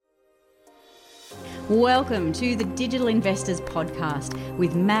Welcome to the Digital Investors Podcast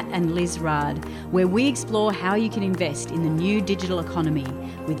with Matt and Liz Rard, where we explore how you can invest in the new digital economy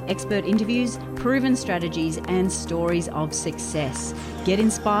with expert interviews, proven strategies, and stories of success. Get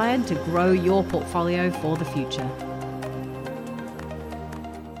inspired to grow your portfolio for the future.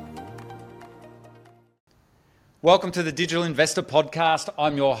 Welcome to the Digital Investor Podcast.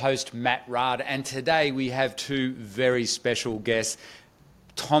 I'm your host, Matt Rard, and today we have two very special guests,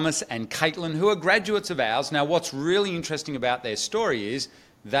 Thomas and Caitlin, who are graduates of ours. Now, what's really interesting about their story is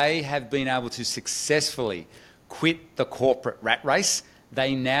they have been able to successfully quit the corporate rat race.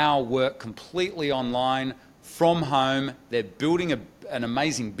 They now work completely online from home. They're building an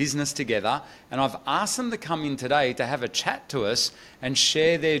amazing business together, and I've asked them to come in today to have a chat to us and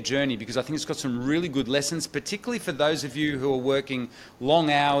share their journey, because I think it's got some really good lessons, particularly for those of you who are working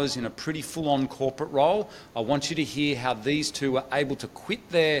long hours in a pretty full-on corporate role. I want you to hear how these two are able to quit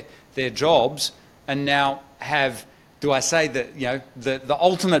their jobs and now have, do I say that, the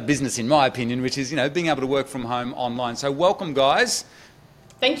ultimate business, in my opinion, which is, being able to work from home online. So welcome, guys.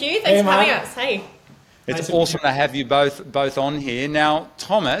 Thank you. Thanks for having us. Hey. It's awesome to have you both on here. Now,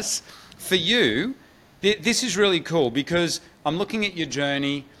 Thomas, for you, this is really cool because I'm looking at your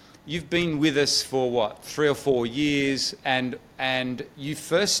journey. You've been with us for 3 or 4 years, and you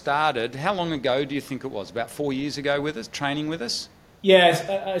first started, how long ago do you think it was? About 4 years ago with us, training with us?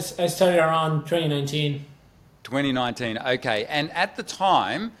 Yeah, I started around 2019. 2019, okay. And at the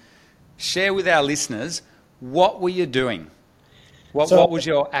time, share with our listeners, what were you doing? What was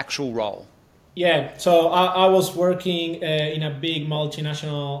your actual role? Yeah, so I was working in a big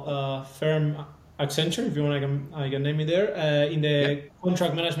multinational firm, Accenture, if you want, I can name it there, in the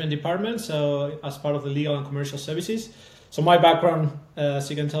contract management department, so as part of the legal and commercial services. So my background, as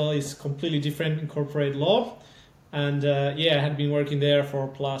you can tell, is completely different in corporate law. And I had been working there for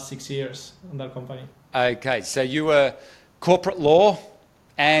plus 6 years on that company. Okay, so you were corporate law,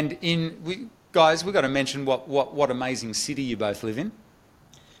 and guys, we've got to mention what amazing city you both live in.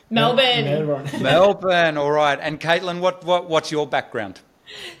 Melbourne. Melbourne, all right. And Caitlin, what's your background?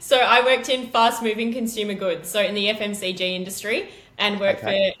 So I worked in fast-moving consumer goods, so in the FMCG industry, and worked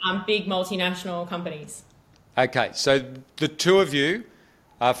for big multinational companies. Okay, so the two of you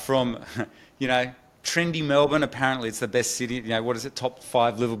are from, trendy Melbourne. Apparently it's the best city, top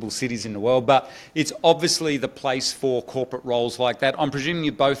 5 livable cities in the world, but it's obviously the place for corporate roles like that. I'm presuming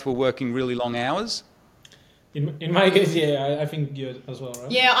you both were working really long hours? In my case, I think you as well,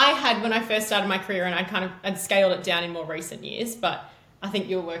 right? Yeah, I had when I first started my career, and I'd scaled it down in more recent years, but I think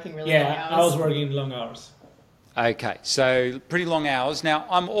you were working really long hours. Yeah, I was working long hours. Okay, so pretty long hours. Now,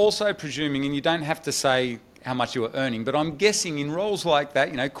 I'm also presuming, and you don't have to say how much you were earning, but I'm guessing in roles like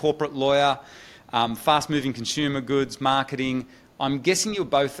that, corporate lawyer, fast-moving consumer goods, marketing, I'm guessing you're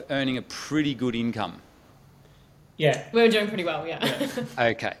both earning a pretty good income. Yeah. We were doing pretty well, yeah.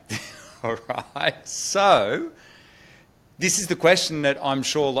 Okay. All right. So this is the question that I'm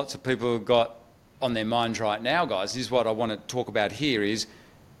sure lots of people have got on their minds right now, guys. This is what I want to talk about here is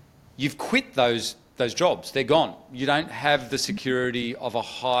you've quit those jobs. They're gone. You don't have the security of a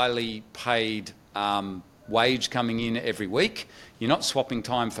highly paid wage coming in every week. You're not swapping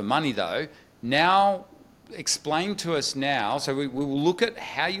time for money, though. Now, explain to us now. So we will look at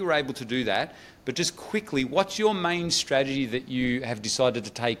how you were able to do that. But just quickly, what's your main strategy that you have decided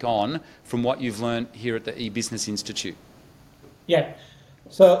to take on from what you've learned here at the eBusiness Institute? Yeah,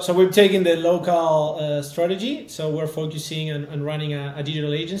 so we've taken the local strategy. So we're focusing on running a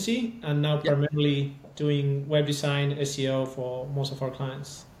digital agency, and now primarily doing web design, SEO for most of our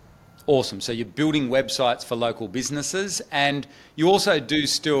clients. Awesome. So you're building websites for local businesses, and you also do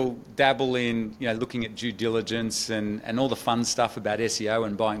still dabble in, looking at due diligence and all the fun stuff about SEO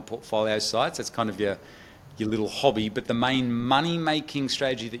and buying portfolio sites. That's kind of your little hobby. But the main money-making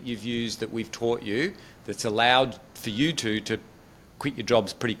strategy that you've used, that we've taught you, that's allowed for you to quit your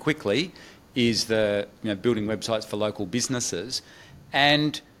jobs pretty quickly, is the building websites for local businesses.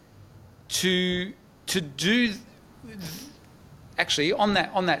 And to do. Actually, on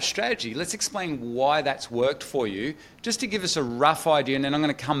that strategy, let's explain why that's worked for you, just to give us a rough idea, and then I'm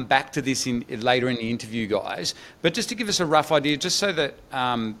going to come back to this later in the interview, guys, but just to give us a rough idea, just so that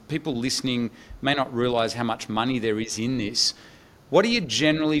people listening may not realise how much money there is in this. What are you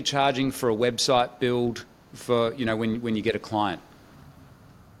generally charging for a website build for, when you get a client?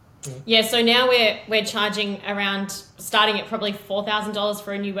 Yeah, so now we're charging starting at probably $4,000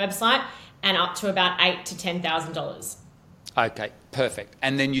 for a new website and up to about $8,000 to $10,000. Okay, perfect.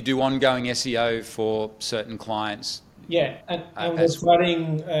 And then you do ongoing SEO for certain clients? Yeah, and we're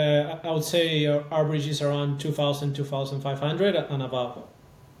starting, I would say our average is around 2,000, 2,500 and above.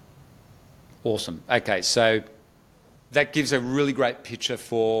 Awesome. Okay, so that gives a really great picture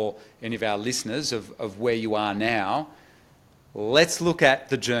for any of our listeners of where you are now. Let's look at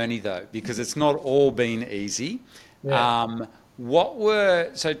the journey though, because it's not all been easy. Yeah.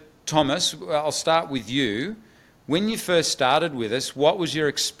 So Thomas, I'll start with you. When you first started with us, what was your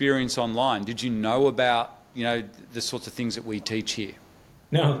experience online? Did you know about, the sorts of things that we teach here?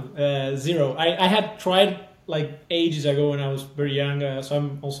 No, zero. I had tried like ages ago when I was very young. So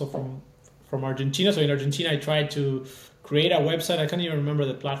I'm also from Argentina. So in Argentina, I tried to create a website. I can't even remember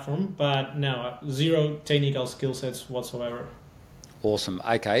the platform, but no, zero technical skill sets whatsoever. Awesome.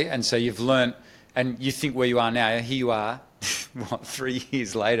 Okay. And so you've learned, and you think where you are now, here you are, 3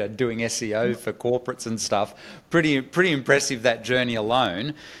 years later doing SEO for corporates and stuff. Pretty impressive, that journey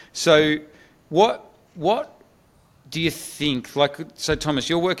alone. So what do you think, so Thomas,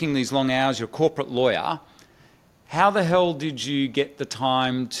 you're working these long hours, you're a corporate lawyer. How the hell did you get the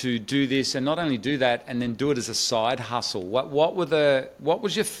time to do this, and not only do that, and then do it as a side hustle? What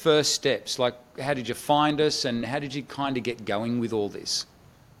was your first steps? Like, how did you find us, and how did you kind of get going with all this?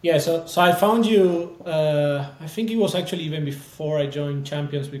 Yeah, so I found you, I think it was actually even before I joined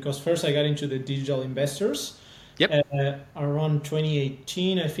Champions, because first I got into the digital investors. Yep. Around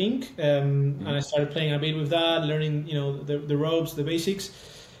 2018, I think, and I started playing a bit with that, learning, the ropes, the basics.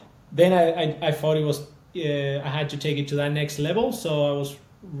 Then I thought it was, I had to take it to that next level. So I was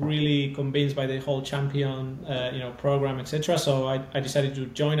really convinced by the whole Champion, program, etc. So I decided to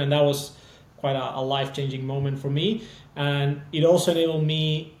join, and that was quite a life-changing moment for me. And it also enabled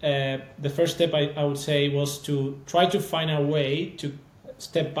me, the first step I would say was to try to find a way to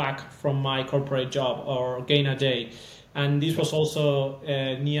step back from my corporate job or gain a day. And this was also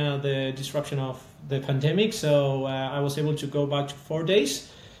near the disruption of the pandemic. So I was able to go back to 4 days.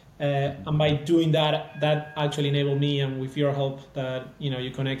 And by doing that, that actually enabled me, and with your help, that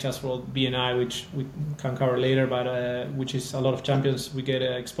you connect us for BNI, which we can cover later, but which is a lot of champions, we get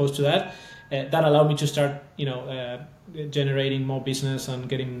exposed to that. That allowed me to start, generating more business and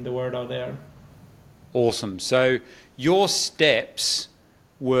getting the word out there. Awesome. So your steps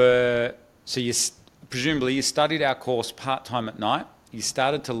were, presumably you studied our course part-time at night. You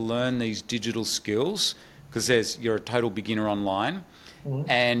started to learn these digital skills because you're a total beginner online. Mm-hmm.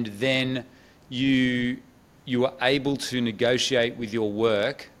 And then you were able to negotiate with your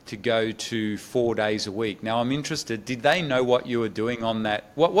work to go to 4 days a week. Now I'm interested, did they know what you were doing on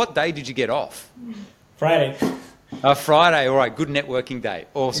that? What day did you get off? Friday. Friday, all right, good networking day.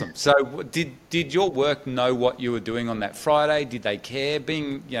 Awesome. So did your work know what you were doing on that Friday? Did they care?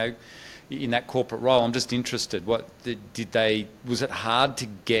 Being, in that corporate role, I'm just interested. Was it hard to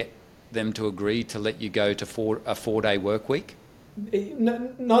get them to agree to let you go to a 4 day work week?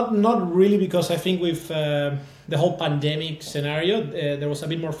 Not really, because I think with the whole pandemic scenario, there was a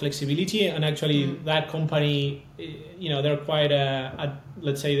bit more flexibility, and actually that company, they're quite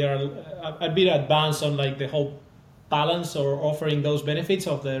let's say they're a bit advanced on like the whole balance or offering those benefits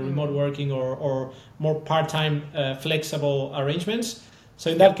of the remote working or more part-time flexible arrangements. So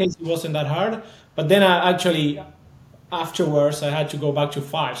in that case, it wasn't that hard. But then afterwards, I had to go back to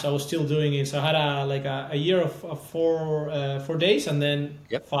 5. So I was still doing it. So I had a year of 4 days and then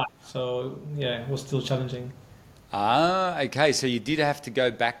 5. So yeah, it was still challenging. Okay. So you did have to go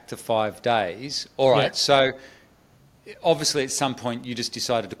back to 5 days. All right. Yeah. So obviously at some point you just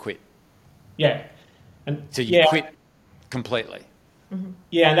decided to quit. Yeah. And so you quit completely. Mm-hmm.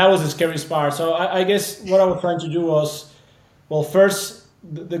 Yeah, and that was the scariest part. So I guess what I was trying to do was, well, first,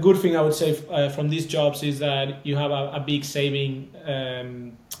 the good thing I would say from these jobs is that you have a big saving.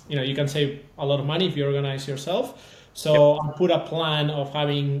 You can save a lot of money if you organize yourself. So I put a plan of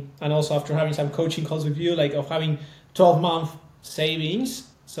having, and also after having some coaching calls with you, of having 12-month savings,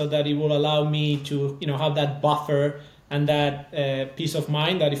 so that it will allow me to, have that buffer and that peace of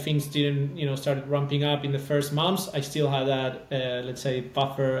mind that if things didn't, started ramping up in the first months, I still had that, let's say,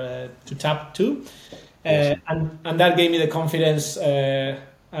 buffer to tap to. Awesome. And that gave me the confidence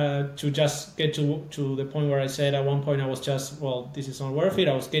to just get to the point where I said at one point I was just, this is not worth it.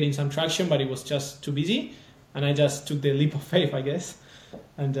 I was getting some traction, but it was just too busy. And I just took the leap of faith, I guess,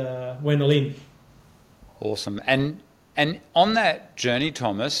 and went all in. Awesome. And on that journey,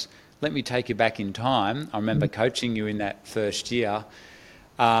 Thomas, let me take you back in time. I remember coaching you in that first year.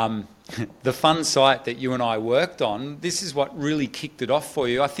 The fun site that you and I worked on, this is what really kicked it off for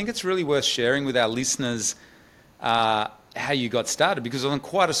you. I think it's really worth sharing with our listeners how you got started, because on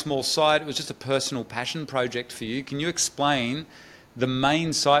quite a small site, it was just a personal passion project for you. Can you explain the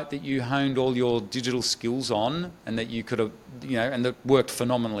main site that you honed all your digital skills on and that you could have, and that worked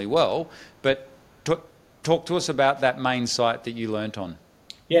phenomenally well, but talk to us about that main site that you learnt on.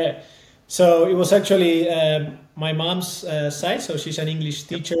 Yeah. So it was actually my mom's side. So she's an English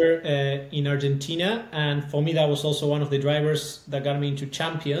teacher in Argentina, and for me that was also one of the drivers that got me into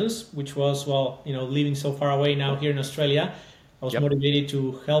Champions, which was living so far away now here in Australia. I was motivated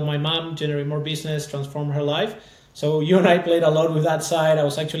to help my mom generate more business, transform her life. So you and I played a lot with that side. I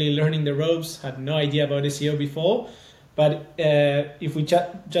was actually learning the ropes, had no idea about SEO before. But if we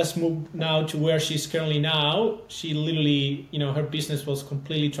just move now to where she's currently now, she literally, her business was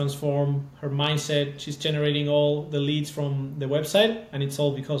completely transformed. Her mindset, she's generating all the leads from the website, and it's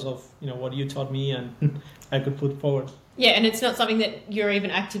all because of, what you taught me and I could put forward. Yeah, and it's not something that you're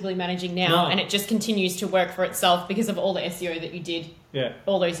even actively managing now, and it just continues to work for itself because of all the SEO that you did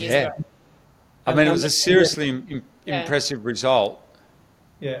all those years ago. I mean, it was a seriously impressive result.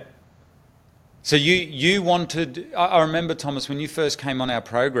 Yeah. So you wanted, I remember, Thomas, when you first came on our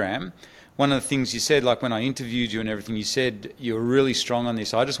program, one of the things you said, like when I interviewed you and everything, you said you were really strong on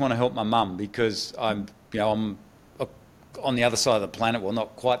this. I just want to help my mum because I'm on the other side of the planet. Well,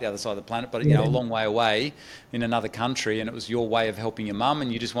 not quite the other side of the planet, but a long way away in another country, and it was your way of helping your mum,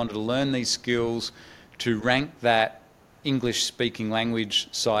 and you just wanted to learn these skills to rank that English-speaking language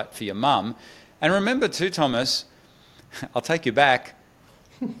site for your mum. And remember too, Thomas, I'll take you back.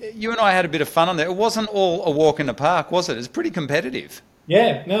 You and I had a bit of fun on there. It wasn't all a walk in the park, was it? It was pretty competitive.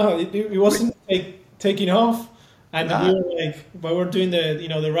 Yeah, no, it wasn't taking off, and we were doing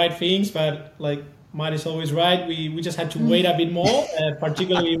the right things, but like Matt is always right. We just had to wait a bit more.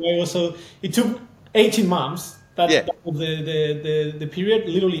 Particularly, it took 18 months. That was the period,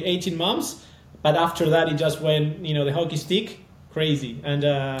 literally 18 months. But after that, it just went, the hockey stick, crazy, and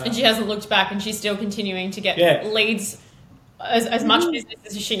she hasn't looked back, and she's still continuing to get leads. As much business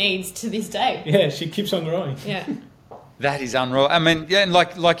as she needs to this day. Yeah, she keeps on growing. Yeah. That is unreal. I mean, and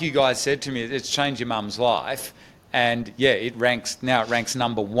like you guys said to me, it's changed your mum's life. And it ranks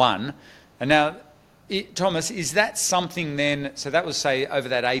number one. And now, Thomas, is that something then, so that was, say, over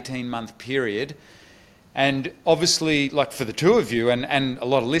that 18-month period, and obviously, like for the two of you and a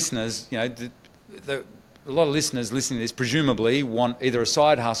lot of listeners, a lot of listeners listening to this presumably want either a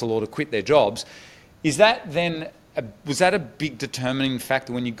side hustle or to quit their jobs. Is that then... was that a big determining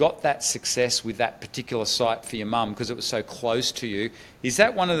factor when you got that success with that particular site for your mum because it was so close to you? Is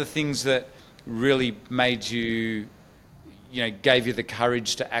that one of the things that really made you, gave you the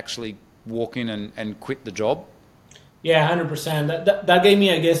courage to actually walk in and quit the job? Yeah, 100%. That gave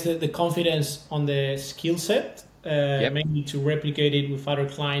me, I guess, the confidence on the skill set, mainly to replicate it with other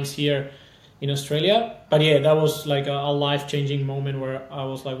clients here in Australia. But that was like a life-changing moment where I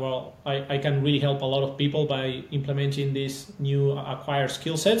was like, well, I can really help a lot of people by implementing these new acquired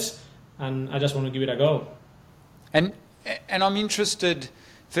skill sets, and I just want to give it a go. And I'm interested,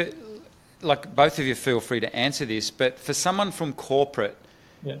 like both of you feel free to answer this, but for someone from corporate,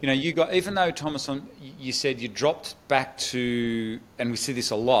 you got, even though Thomas, you said you dropped back to, and we see this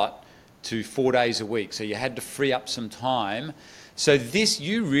a lot, to 4 days a week, so you had to free up some time. So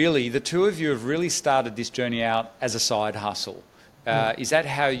the two of you have really started this journey out as a side hustle. Is that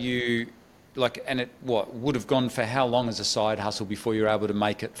how you, and it would have gone for how long as a side hustle before you were able to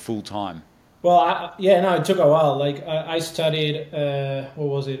make it full time? Well, it took a while. Like I studied, what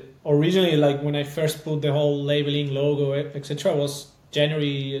was it? Originally, like when I first put the whole labeling, logo, etc., was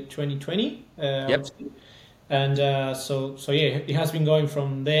January 2020. And it has been going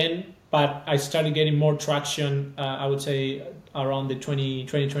from then. But I started getting more traction, I would say, around the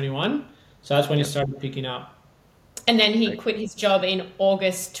 2021. So that's when it started picking up. And then he quit his job in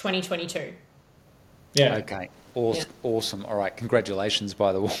August 2022. Yeah. Okay. Awesome. All right. Congratulations,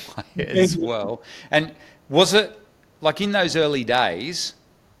 by the way, as well. And was it, like in those early days,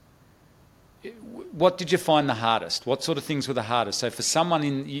 what did you find the hardest? What sort of things were the hardest? So for someone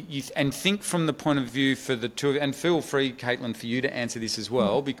and think from the point of view for the two, and feel free, Caitlin, for you to answer this as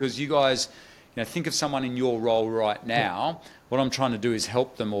well, because you guys, think of someone in your role right now. What I'm trying to do is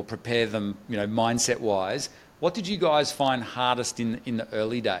help them or prepare them, mindset-wise. What did you guys find hardest in the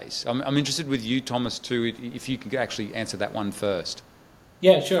early days? I'm interested with you, Thomas, too, if you could actually answer that one first.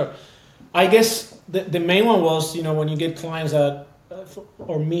 Yeah, sure. I guess the main one was, when you get clients that,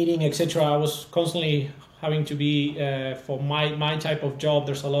 or meeting, etc. I was constantly having to be for my type of job.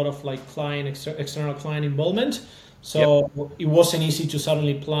 There's a lot of like external client involvement, so it wasn't easy to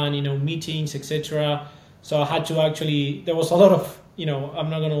suddenly plan, meetings, etc. So I had to actually. There was a lot of, I'm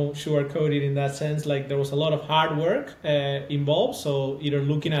not going to sugarcoat it in that sense. Like there was a lot of hard work involved. So either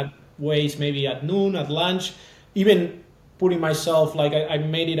looking at ways, maybe at noon, at lunch, even putting myself like I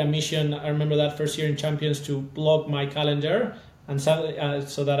made it a mission. I remember that first year in Champions to block my calendar and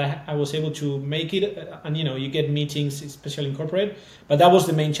so that I was able to make it. And you get meetings, especially in corporate, but that was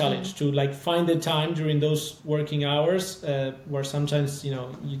the main challenge, to like find the time during those working hours where sometimes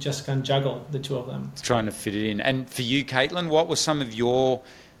you just can't juggle the two of them. Trying to fit it in. And for you, Caitlin, what were some of your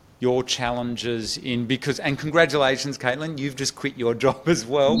challenges and congratulations, Caitlin, you've just quit your job as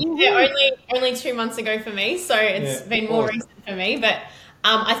well. Yeah, only 2 months ago for me, so it's been more recent for me. But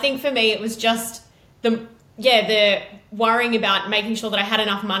I think for me it was just the worrying about making sure that I had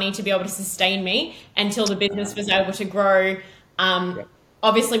enough money to be able to sustain me until the business was able to grow.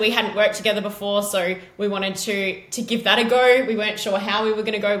 Obviously we hadn't worked together before, so we wanted to give that a go. We weren't sure how we were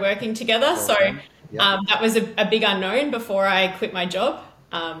going to go working together, so that was a big unknown before I quit my job.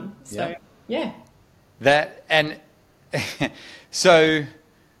 So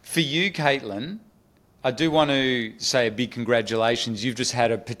for you, Caitlin, I do want to say a big congratulations. You've just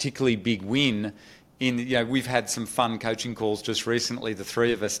had a particularly big win. We've had some fun coaching calls just recently, the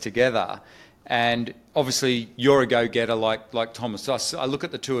three of us together, and obviously you're a go-getter like Thomas. I look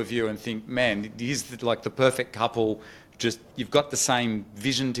at the two of you and think, man, here's the perfect couple. Just you've got the same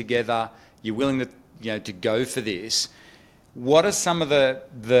vision together. You're willing to go for this. What are some of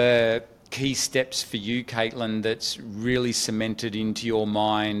the key steps for you, Caitlin, that's really cemented into your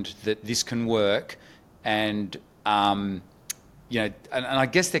mind that this can work? And and I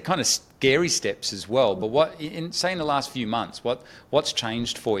guess they're kind of scary steps as well. But in the last few months, what's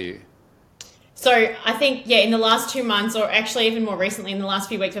changed for you? So I think in the last 2 months, or actually even more recently in the last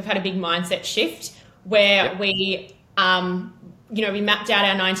few weeks, we've had a big mindset shift where we mapped out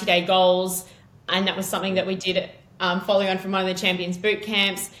our 90-day goals, and that was something that we did following on from one of the Champions boot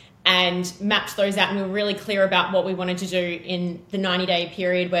camps, and mapped those out, and we were really clear about what we wanted to do in the 90-day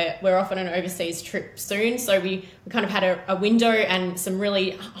period where we're off on an overseas trip soon. So we kind of had a window and some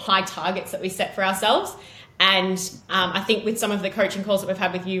really high targets that we set for ourselves. And I think with some of the coaching calls that we've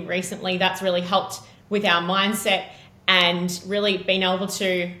had with you recently, that's really helped with our mindset, and really we've been able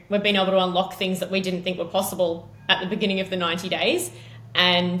to unlock things that we didn't think were possible at the beginning of the 90 days.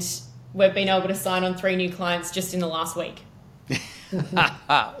 And we've been able to sign on 3 new clients just in the last week.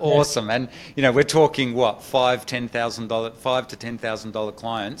 Awesome. And we're talking $5,000 to $10,000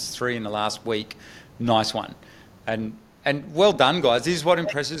 clients, 3 in the last week. Nice one. And well done, guys. This is what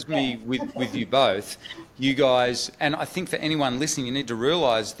impresses me with you both. You guys, and I think for anyone listening, you need to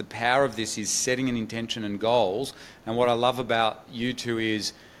realise the power of this is setting an intention and goals. And what I love about you two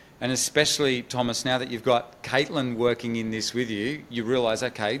is, and especially Thomas, now that you've got Caitlin working in this with you, you realise,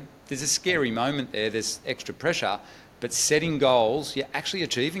 okay, there's a scary moment there, there's extra pressure, but setting goals, you're actually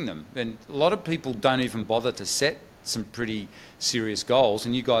achieving them. And a lot of people don't even bother to set some pretty serious goals,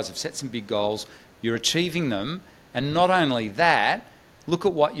 and you guys have set some big goals, you're achieving them, and not only that, look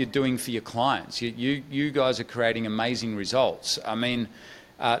at what you're doing for your clients. You guys are creating amazing results. I mean,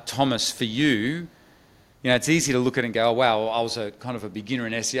 Thomas, for you, it's easy to look at it and go, oh, wow, I was a kind of a beginner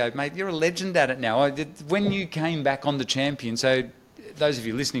in SEO. Mate, you're a legend at it now. When you came back on the Champion, so those of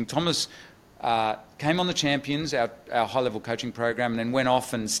you listening, Thomas came on the Champions, our high-level coaching program, and then went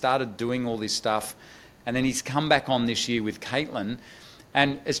off and started doing all this stuff. And then he's come back on this year with Caitlin.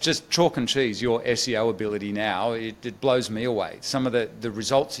 And it's just chalk and cheese, your SEO ability now. It blows me away. Some of the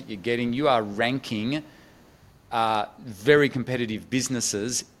results that you're getting, you are ranking very competitive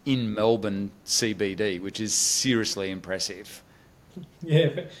businesses in Melbourne CBD, which is seriously impressive.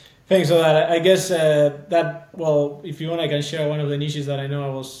 Yeah, thanks for that. I guess if you want, I can share one of the niches that I know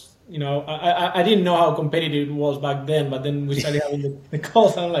I was, I didn't know how competitive it was back then, but then we started having the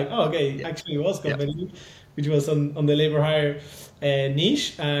calls, and I'm like, oh, okay, actually it was competitive, which was on the labor hire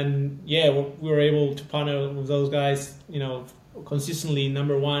niche. And we were able to partner with those guys, consistently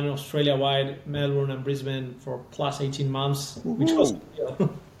number one Australia-wide, Melbourne and Brisbane for plus 18 months, which was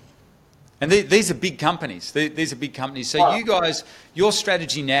And these are big companies. These are big companies. So you guys, your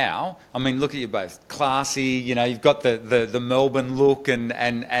strategy now, I mean, look at you both. Classy, you've got the Melbourne look and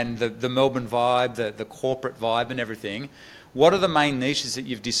the Melbourne vibe, the corporate vibe and everything. What are the main niches that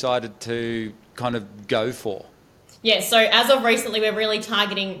you've decided to kind of go for? Yeah, so as of recently, we're really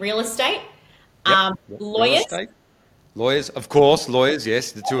targeting real estate, lawyers. Real estate. Lawyers, of course, lawyers,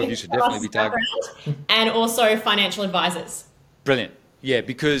 yes. The two of you should definitely be targeting. And also financial advisors. Brilliant. Yeah,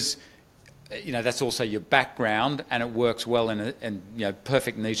 because that's also your background, and it works well in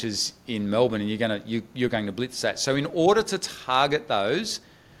perfect niches in Melbourne, and you're going to blitz that. So in order to target those,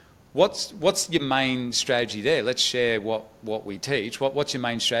 what's your main strategy there? Let's share what we teach. What's your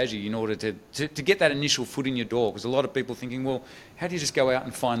main strategy in order to get that initial foot in your door? Because a lot of people thinking, well, how do you just go out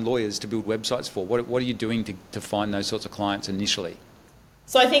and find lawyers to build websites for? What are you doing to find those sorts of clients initially?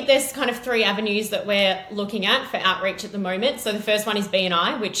 So I think there's kind of 3 avenues that we're looking at for outreach at the moment. So the first one is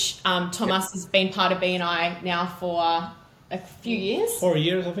BNI, which Thomas has been part of BNI now for a few years. 4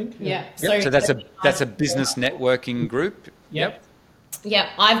 years, I think. Yeah. So that's a business networking group. Yep. Yeah,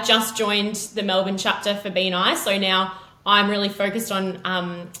 I've just joined the Melbourne chapter for BNI, so now I'm really focused on,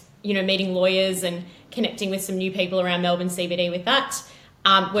 meeting lawyers and connecting with some new people around Melbourne CBD with that.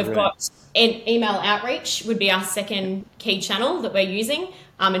 We've got an email outreach would be our second key channel that we're using.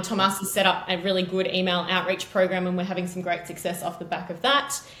 And Thomas has set up a really good email outreach program and we're having some great success off the back of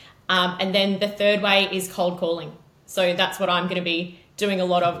that. And then the third way is cold calling. So that's what I'm going to be doing a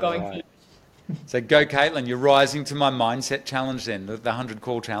lot of going forward. So go, Caitlin, you're rising to my mindset challenge then, the 100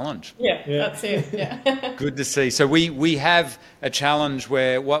 call challenge. Yeah, that's it. Yeah. Good to see. So we have a challenge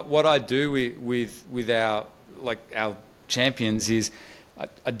where what I do with our champions is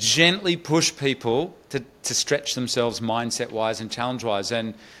I gently push people to stretch themselves mindset-wise and challenge-wise.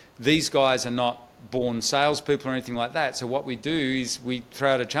 And these guys are not born salespeople or anything like that. So what we do is we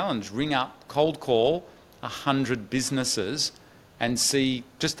throw out a challenge, ring up, cold call 100 businesses and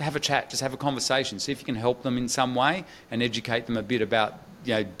just have a chat, just have a conversation, see if you can help them in some way and educate them a bit about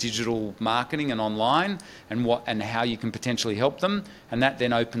digital marketing and online and how you can potentially help them, and that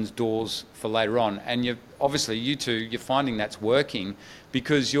then opens doors for later on. And you two, you're finding that's working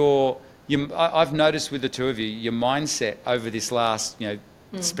because I've noticed with the two of you, your mindset over this last,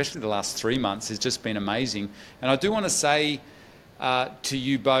 especially the last 3 months has just been amazing. And I do want to say to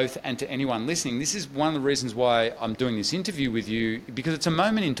you both and to anyone listening, this is one of the reasons why I'm doing this interview with you, because it's a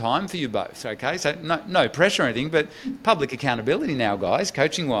moment in time for you both, okay? So no pressure or anything, but public accountability now, guys,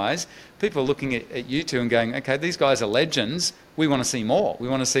 coaching-wise. People are looking at you two and going, okay, these guys are legends. We want to see more. We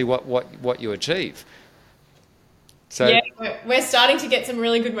want to see what you achieve. So yeah, we're starting to get some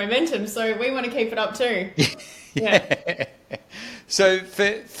really good momentum, so we want to keep it up too. Yeah. So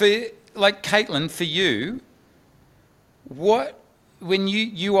for Caitlin, for you, when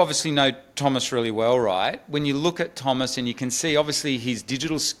you obviously know Thomas really well, right? When you look at Thomas and you can see obviously his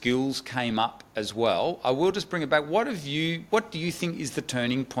digital skills came up as well. I will just bring it back. What do you think is the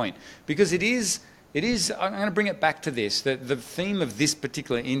turning point? Because it is. I'm going to bring it back to this. The theme of this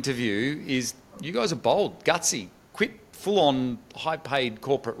particular interview is you guys are bold, gutsy, quit full-on high-paid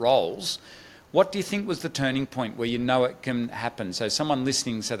corporate roles. What do you think was the turning point where it can happen? So someone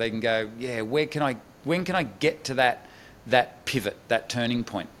listening, so they can go, yeah, when can I get to that pivot, that turning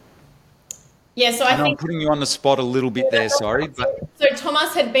point? Yeah, so I think I'm putting you on the spot a little bit there, sorry. So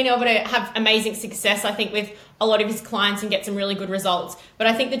Thomas had been able to have amazing success, I think, with a lot of his clients and get some really good results. But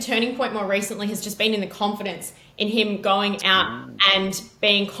I think the turning point more recently has just been in the confidence in him going out and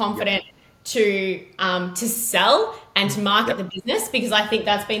being confident to sell and to market the business, because I think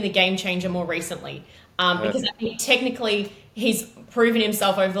that's been the game changer more recently. Because I think technically he's proven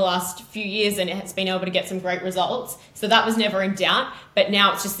himself over the last few years and has been able to get some great results. So that was never in doubt. But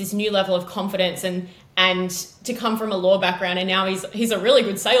now it's just this new level of confidence and to come from a law background, and now he's a really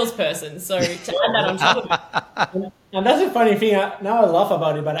good salesperson. So to add that on top of it. And that's a funny thing. Now I laugh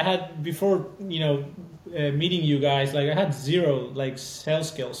about it, but I had before, meeting you guys, I had zero sales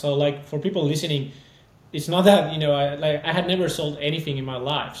skills. So for people listening, it's not that, I had never sold anything in my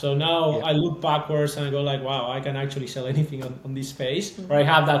life. So now I look backwards and I go wow, I can actually sell anything on this space, or I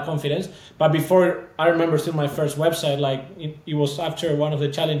have that confidence. But before, I remember still my first website, it was after one of the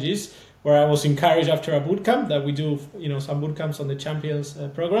challenges where I was encouraged after a bootcamp that we do, some bootcamps on the Champions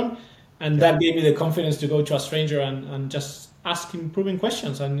program. And that gave me the confidence to go to a stranger and just ask him probing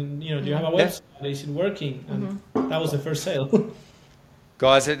questions. And, do you have a website? Is it working? And that was the first sale.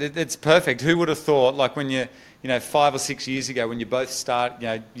 Guys, it's perfect. Who would have thought, when you 5 or 6 years ago, when you both start,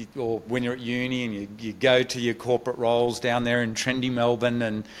 or when you're at uni and you go to your corporate roles down there in trendy Melbourne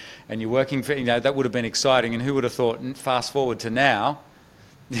and you're working for, that would have been exciting. And who would have thought, and fast forward to now,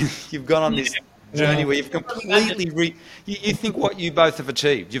 you've gone on this journey where you've completely, you think what you both have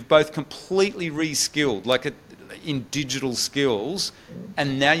achieved. You've both completely re-skilled, in digital skills,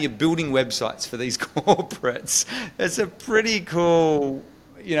 and now you're building websites for these corporates. It's a pretty cool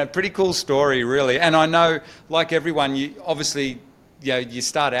story, really. And I know, like everyone, you obviously, you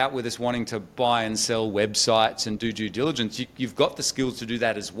start out with us wanting to buy and sell websites and do due diligence. You've got the skills to do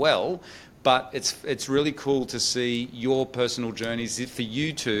that as well, but it's really cool to see your personal journeys. For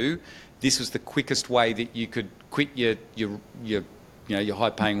you two, this was the quickest way that you could quit your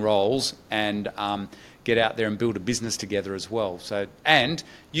high-paying roles and get out there and build a business together as well. So, and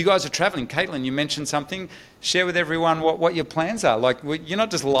you guys are traveling. Caitlin, you mentioned something. Share with everyone what your plans are. You're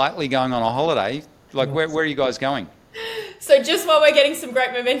not just lightly going on a holiday. Where are you guys going? So just while we're getting some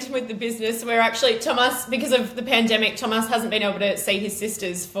great momentum with the business, we're actually, Thomas, because of the pandemic, Thomas hasn't been able to see his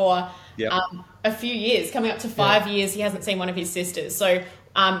sisters for a few years, coming up to 5 years. He hasn't seen one of his sisters. So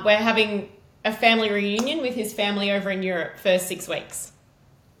we're having a family reunion with his family over in Europe for 6 weeks.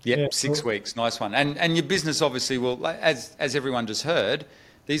 Yep, 6 weeks. Nice one. And your business obviously will, as everyone just heard,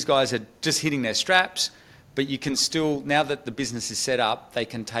 these guys are just hitting their straps, but you can still, now that the business is set up, they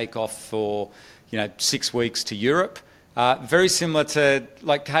can take off for, 6 weeks to Europe. Very similar to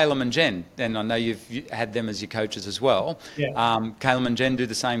like Caleb and Jen, and I know you've had them as your coaches as well. Caleb and Jen do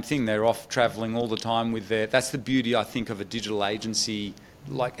the same thing. They're off travelling all the time with that's the beauty, I think, of a digital agency,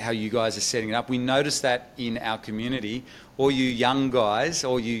 like how you guys are setting it up. We notice that in our community. All you young guys,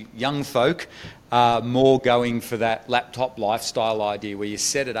 or you young folk, are more going for that laptop lifestyle idea where you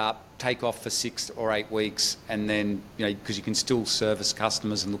set it up, take off for 6 or 8 weeks, and then, because you can still service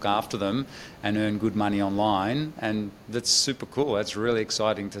customers and look after them and earn good money online. And that's super cool. That's really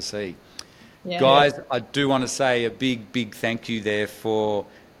exciting to see. Yeah. Guys, I do want to say a big thank you there for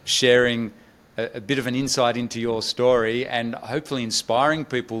sharing a bit of an insight into your story and hopefully inspiring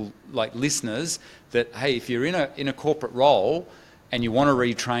people like listeners that, hey, if you're in a corporate role and you want to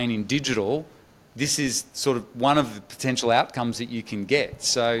retrain in digital, this is sort of one of the potential outcomes that you can get.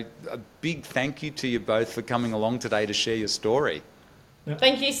 So a big thank you to you both for coming along today to share your story.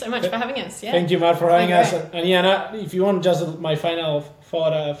 Thank you so much for having us. Thank you, Matt, for having us. And if you want just my final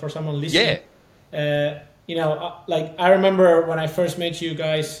thought for someone listening. I remember when I first met you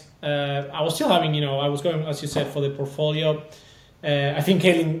guys, I was still having, I was going, as you said, for the portfolio. I think,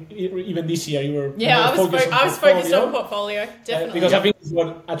 Caitlin, even this year you were I was focused on portfolio, definitely. Because I think it's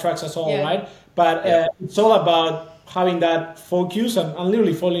what attracts us all, right? But it's all about having that focus and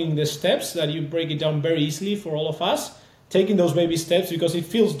literally following the steps that you break it down very easily for all of us, taking those baby steps, because it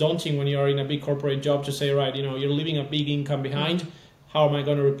feels daunting when you're in a big corporate job to say, right, you're leaving a big income behind. How am I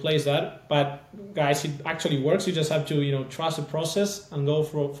going to replace that? But guys, it actually works. You just have to, trust the process and go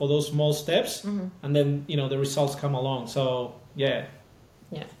for those small steps, and then, the results come along. So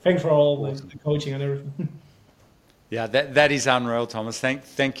thanks for all the coaching and everything. Yeah, that is unreal, Thomas.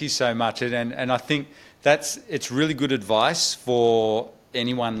 Thank you so much. And I think it's really good advice for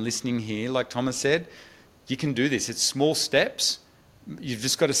anyone listening here. Like Thomas said, you can do this. It's small steps. You've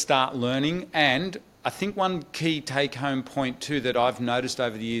just got to start learning. And I think one key take-home point too that I've noticed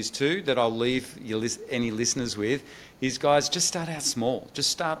over the years too, that I'll leave any listeners with, is guys, just start out small. Just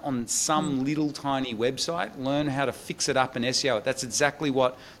start on some little tiny website, learn how to fix it up and SEO it. That's exactly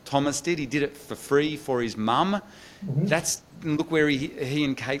what Thomas did. He did it for free for his mum. Look where he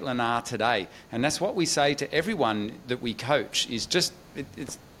and Caitlin are today. And that's what we say to everyone that we coach, is just,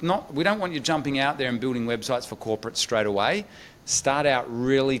 we don't want you jumping out there and building websites for corporate straight away. Start out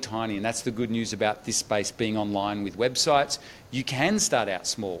really tiny, and that's the good news about this space being online with websites. You can start out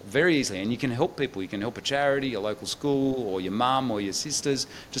small very easily, and you can help people. You can help a charity, your local school, or your mum or your sisters.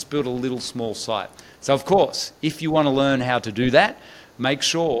 Just build a little small site. So of course, if you want to learn how to do that, make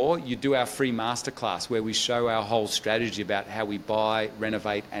sure you do our free masterclass where we show our whole strategy about how we buy,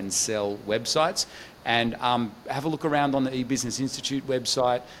 renovate and sell websites. And have a look around on the eBusiness Institute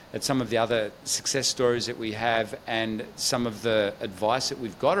website at some of the other success stories that we have and some of the advice that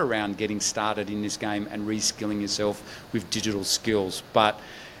we've got around getting started in this game and reskilling yourself with digital skills. But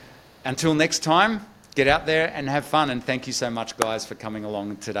until next time, get out there and have fun. And thank you so much, guys, for coming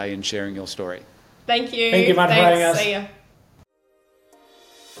along today and sharing your story. Thank you. Thank you, Matt, for having us. See ya.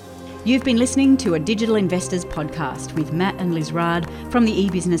 You've been listening to a Digital Investors podcast with Matt and Liz Raad from the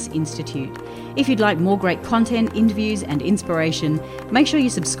eBusiness Institute. If you'd like more great content, interviews and inspiration, make sure you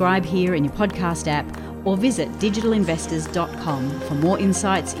subscribe here in your podcast app or visit digitalinvestors.com for more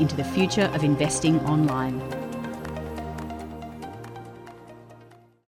insights into the future of investing online.